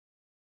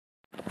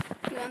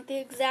want the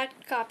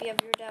exact copy of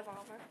your dev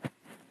armor.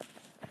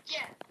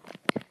 Yeah.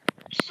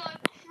 So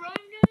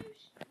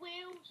Chronos,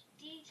 wheels,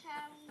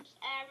 details,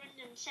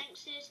 Aaron, and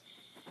sensors,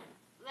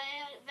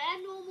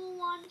 they're normal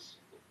ones,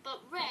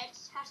 but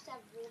Reds has to have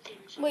water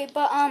inside. Wait,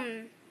 but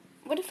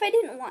what if I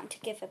didn't want to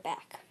give it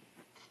back?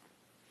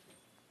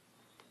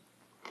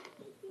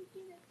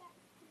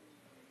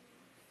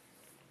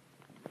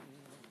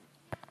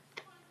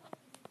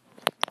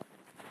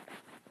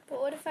 But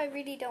what if I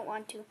really don't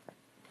want to?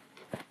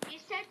 You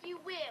said you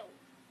will.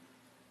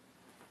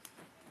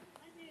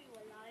 I knew you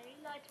were lying.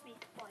 You lied to me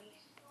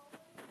twice.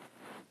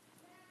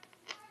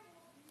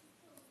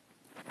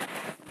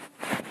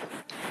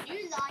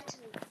 You lied to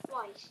me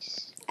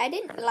twice. I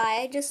didn't lie.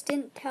 I just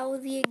didn't tell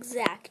the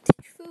exact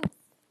truth.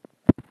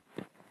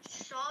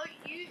 So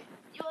you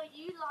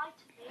lied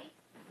to me.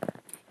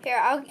 Here,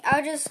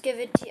 I'll just give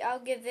it to you. I'll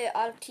give it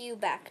all to you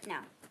back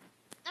now.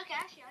 Okay,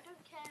 actually, I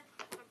don't care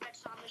if the Red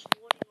Armor's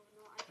warning or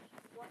not. I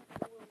just want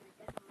all of my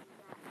death armor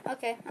back.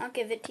 Okay, I'll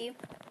give it to you.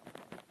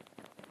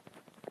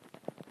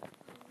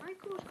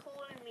 Michael's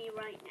calling me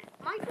right now.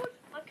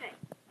 Okay.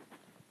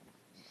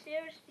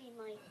 Seriously,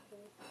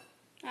 Michael.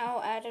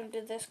 I'll add him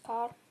to this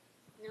call.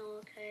 No,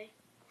 okay.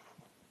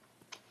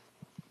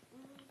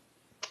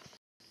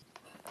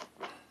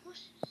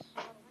 What's this?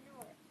 Oh, I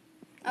know it.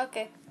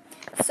 Okay,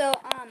 so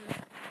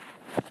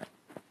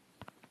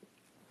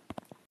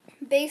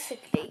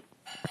basically,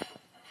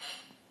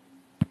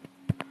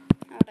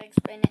 how would I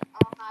explain it?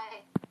 Oh,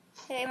 hi.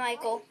 Hey,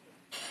 Michael.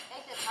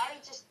 Nathan, how do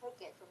you just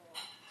take it from me?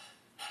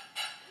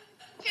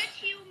 Said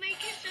he'll make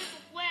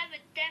himself wear the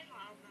dev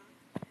armor.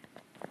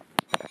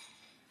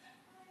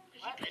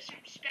 Because he put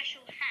some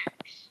special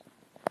hacks.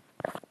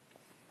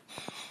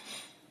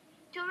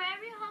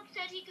 Terraria Hub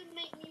said he could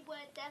make me wear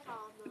dev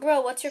armor. Bro,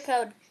 what's your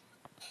code?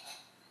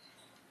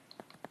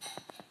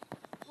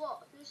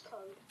 What? Whose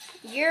code?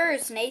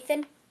 Yours,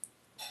 Nathan.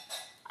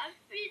 I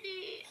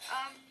really,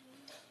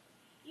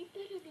 you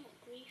better not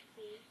grief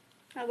me.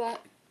 I won't.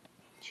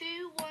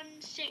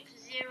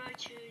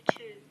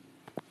 216022.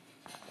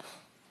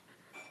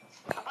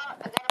 I got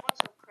a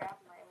bunch of crap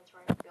in my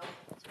inventory to build it.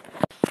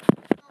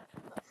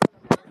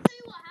 I'll tell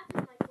you what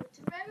happened, Michael.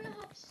 Terraria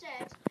Hub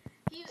said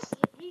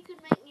he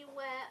could make me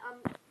wear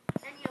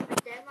any of the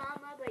dev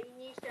armor, but he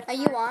needs to. Are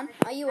you on?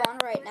 Are you on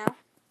right now?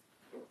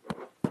 No.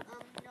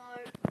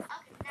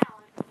 Okay, now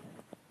I'm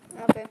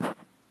on. Okay.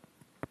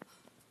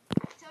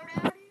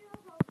 Terraria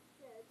Hub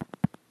said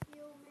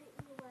he'll make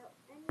me wear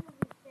any of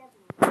his dev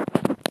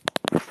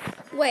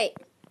armor. Wait.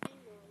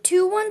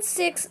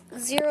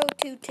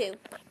 216022. Yeah,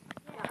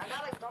 I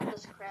gotta dump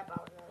this crap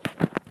out in the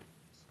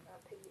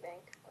piggy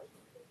bank.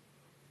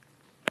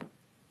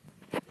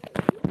 Oh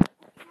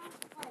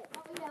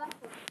yeah, that's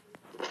what.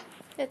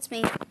 That's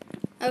me.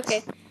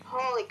 Okay.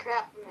 Holy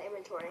crap in the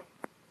inventory.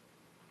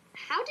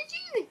 How did you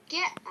even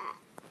get that?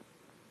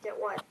 Get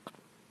what?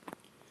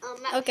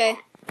 That Okay.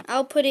 hat.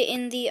 I'll put it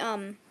in the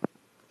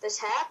This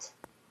hat?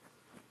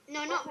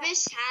 No, not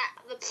this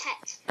hat. The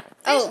pet.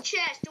 This Oh.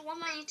 chest, the one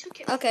that you took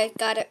it. Okay,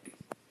 got it.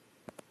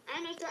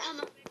 And it's the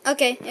armor.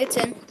 Okay, it's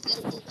in. It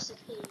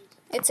disappeared.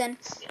 It's in.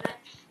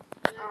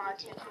 Oh, I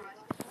can't find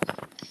it.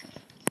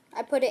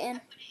 I put it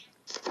in.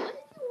 What did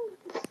you?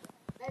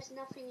 There's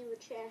nothing in the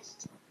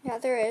chest. Yeah,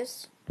 there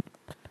is.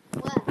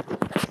 Where?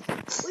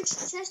 Which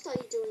chest are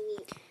you doing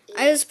it in?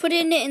 I just put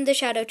it in the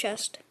shadow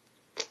chest.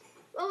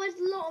 Oh, there's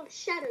a lot of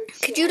shadows.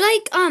 Could you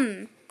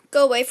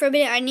go away for a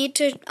minute? I need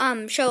to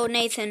show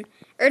Nathan,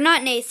 or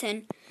not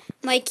Nathan,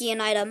 Mikey an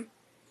item.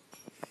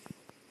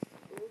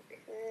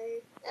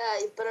 Okay. Yeah,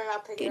 you better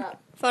not pick it Dude,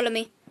 up. follow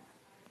me.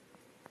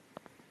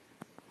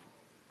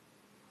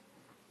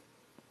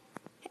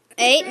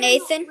 Hey,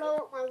 Nathan. Blow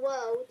up my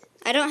world.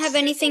 I don't have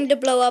anything to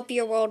blow up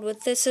your world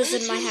with. This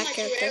isn't my hack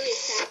character.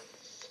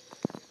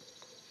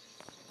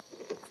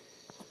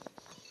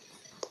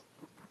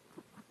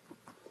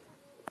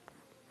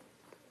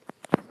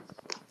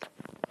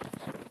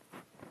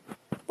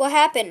 What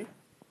happened?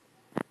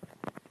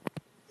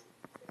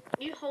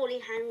 You holy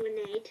hand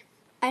grenade.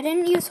 I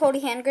didn't use holy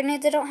hand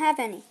grenades. I don't have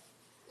any.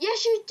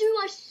 Yes, you do.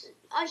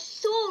 I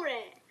saw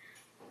it.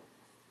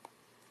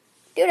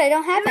 Dude, I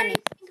don't have You any.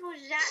 really think I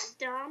was that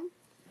dumb?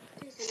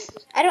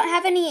 I don't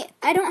have any.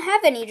 I don't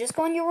have any. Just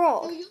go on your Oh,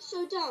 roll. you're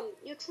so dumb.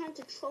 You're trying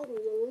to troll me,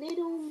 you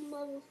little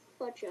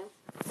motherfucker.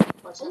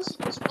 What's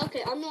up?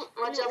 Okay, I'm not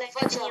What's up, letting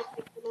what's you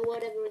up? or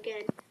whatever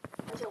again.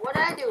 What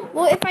did I do?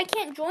 Well, if I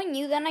can't join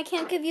you, then I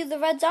can't give you the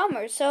Red's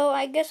armor. So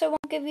I guess I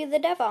won't give you the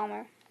Dev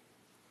armor.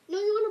 No,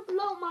 you want to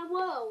blow up my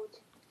world.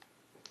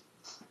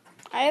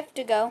 I have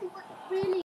to go. Really?